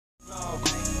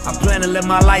I plan to live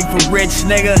my life a rich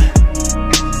nigga.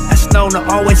 That's known to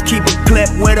always keep a clip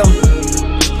with him.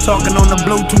 Talking on the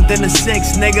Bluetooth in the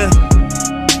 6, nigga.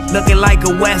 Looking like a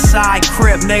Westside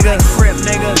Crip, nigga.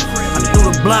 I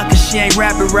threw the blunt cause she ain't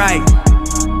rapping right.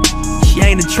 She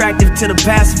ain't attractive to the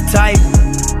passive type.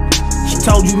 She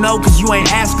told you no cause you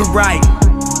ain't asking right.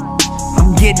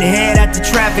 I'm getting ahead at the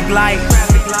traffic light.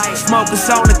 Smokers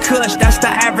on the kush, that's the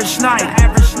average night.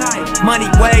 Money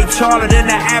way taller than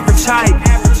the average height.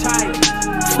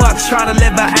 Fuck tryna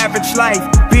live an average life.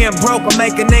 Being broke will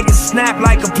make a nigga snap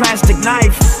like a plastic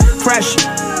knife. Pressure,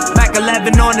 back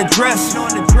 11 on the dress.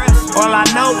 All I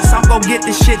know is I'm gon' get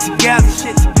this shit together.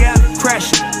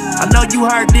 Pressure, I know you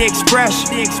heard the expression.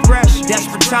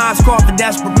 Desperate times call for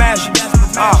desperate measures.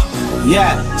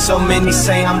 Yeah, so many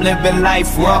say I'm living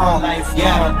life wrong.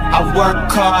 Yeah, I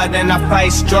work hard and I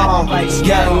fight strong.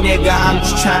 Young nigga, I'm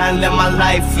just trying to live my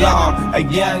life long. A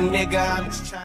young nigga, I'm just